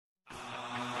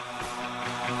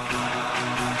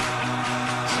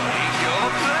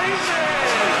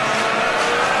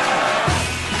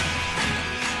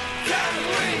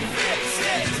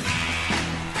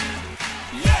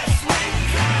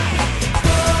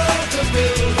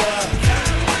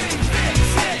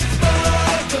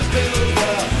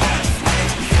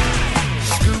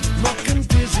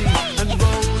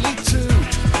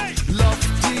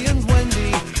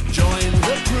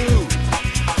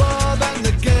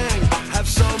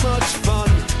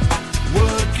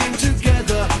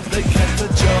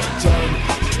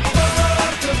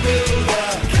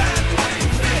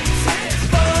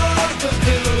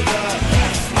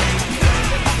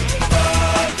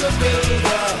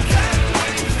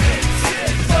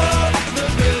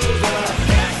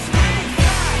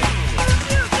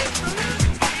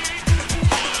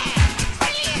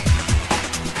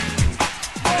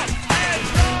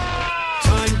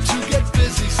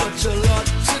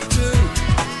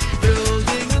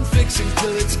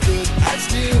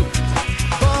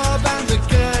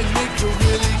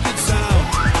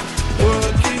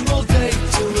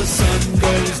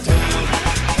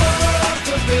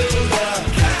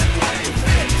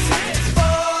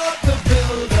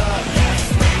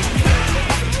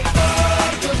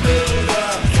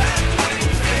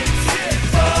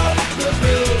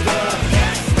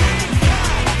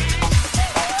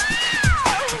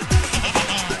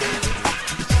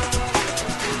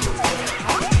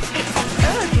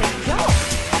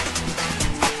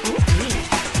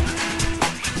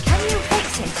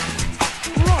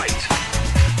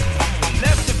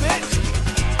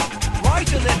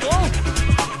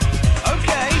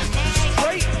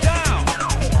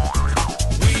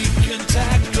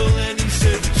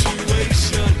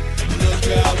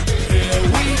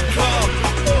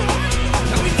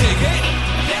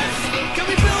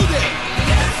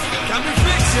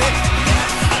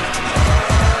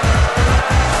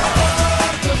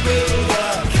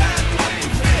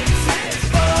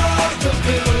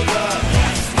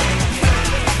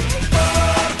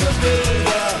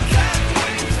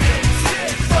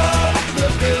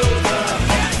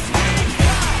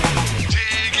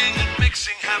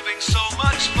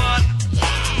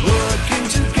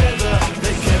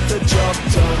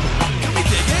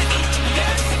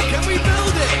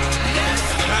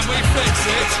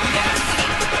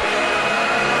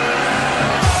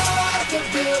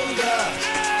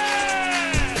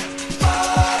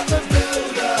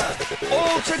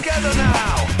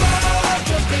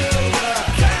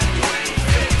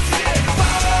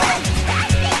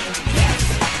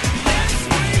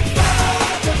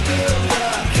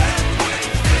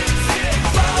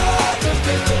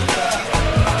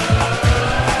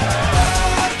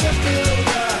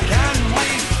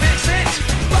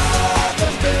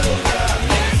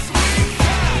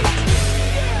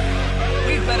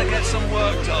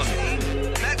work done.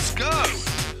 Let's go.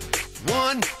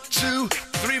 1, 2,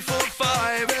 3, 4,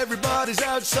 5. Everybody's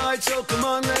outside, so come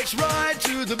on, let's ride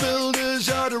to the builder's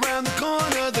yard around the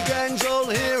corner. The gang's all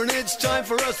here, and it's time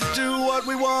for us to do what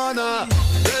we wanna.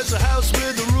 There's a house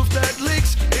with a roof that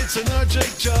leaks. It's an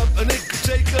urgent job, and it could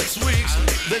take us weeks.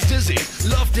 There's Dizzy,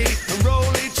 Lofty, and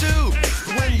Rolly too.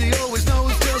 Wendy always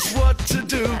knows just what to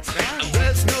do. And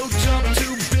there's no job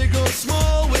too big or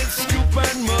small. With scoop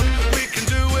and mug, we can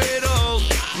do it all.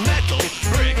 Metal,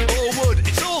 brick, or wood,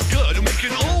 it's all good, and we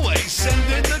can always send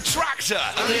in the tractor.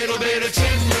 A little bit of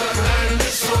timber and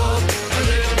a saw, a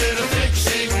little bit of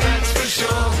fixing, that's for sure.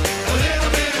 A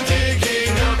little bit of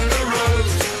digging up the road,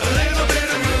 a little bit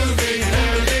of moving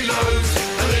heavy loads,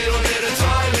 a little bit of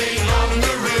tiling on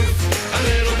the roof, a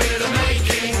little bit of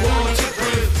making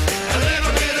waterproof, a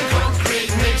little bit of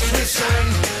concrete mixed with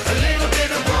sand, a little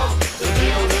bit of Bob the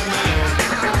Builder Man.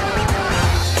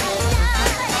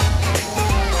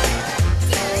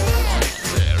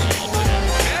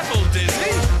 Careful,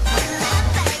 Dizzy.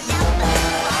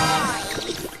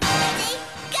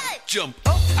 Jump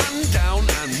up and down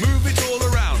and move it all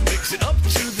around. Mix it up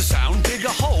to the sound. Dig a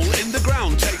hole in the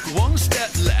ground. Take one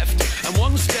step left and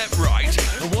one step right,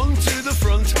 and one to the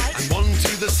front and one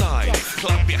to the side.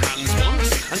 Clap your hands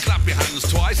once and clap your hands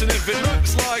twice, and if it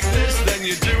looks like this, then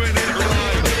you're doing it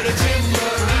right. A bit of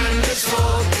timber and a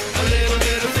saw, a little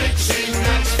bit of fixing,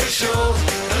 that's for sure.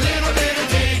 A little bit of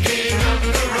digging up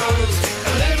the road,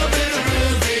 a little bit of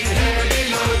moving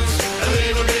heavy loads, a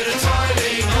little bit of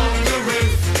tiling on the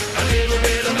roof, a little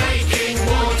bit of making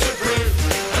waterproof,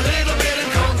 a little bit of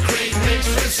concrete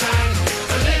mixed with sand,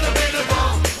 a little bit of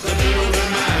Bob the Builder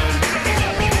Man.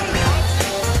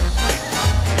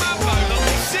 Mambo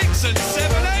number 6 and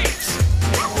 7, 8.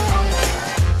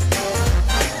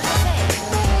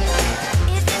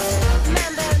 Is this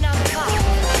Mambo number 5?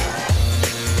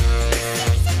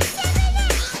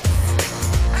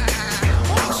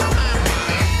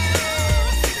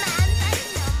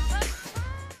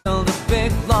 Build a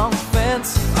big long fence,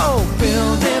 oh,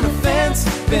 building a fence,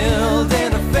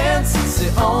 building a fence. It's the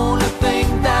only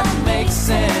thing that makes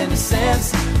any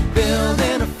sense.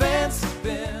 Building a fence,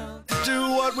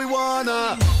 Do what we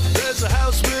wanna. There's a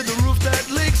house with a roof that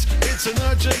leaks. It's an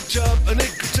urgent job, and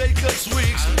it could take us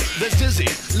weeks. There's Dizzy,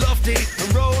 Lofty,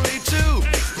 and Rolly too.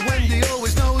 Wendy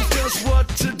always knows just what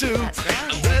to do.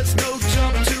 And there's no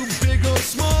job too big or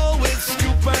small. With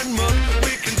scoop and mug,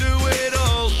 we can do it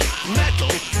all.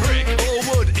 Metal, brick, or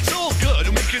wood, it's all good,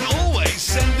 and we can always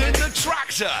send in the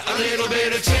tractor. A little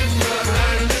bit of timber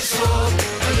and a saw,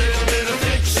 a little bit of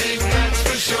fixing, that's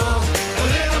for sure. A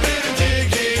little bit of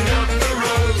digging up the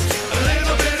road, a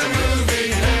little bit of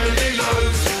moving heavy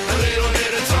loads, a little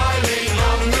bit of tiling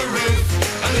on the roof,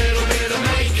 a little bit of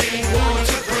making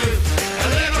waterproof, a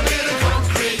little bit of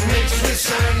concrete mixed with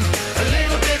sand, a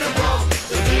little bit of Bob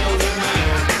the Builder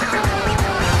Man.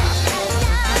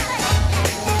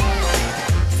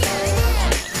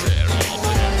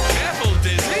 Careful,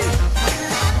 Dizzy.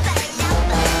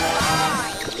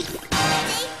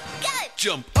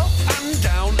 Jump up and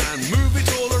down and move it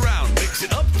all around. Mix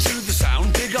it up to the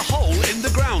sound. Dig a hole in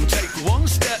the ground. Take one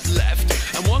step left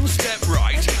and one step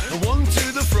right, and one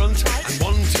to the front and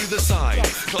one to the side.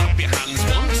 Clap your hands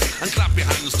once and clap your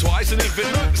hands twice, and if it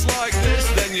looks like this,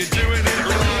 then you're doing it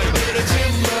right. A bit of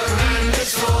timber and a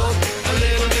saw, a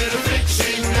little bit of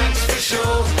fixing, that's for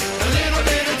sure. A little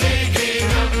bit of digging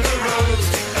up the road,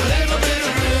 a little bit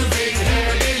of moving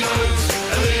heavy loads,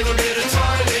 a little bit of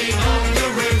tiling on the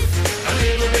roof, a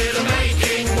little bit of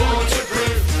making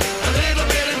waterproof, a little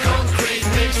bit of concrete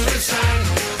mixed with sand,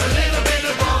 a little bit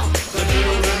of Bob the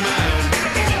Builder Man.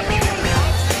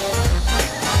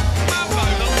 Mambo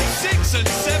number 6 and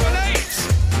 7, 8.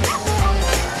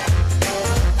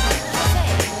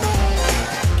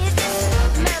 Is this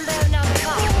Mambo number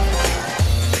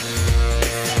 5?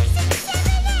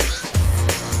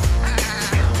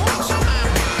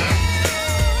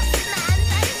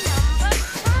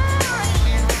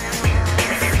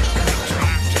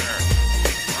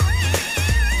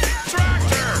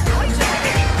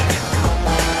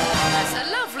 That's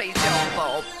a lovely job,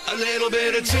 Bob. A little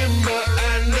bit of timber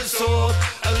and a saw,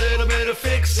 a little bit of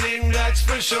fixing, that's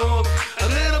for sure. A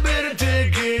little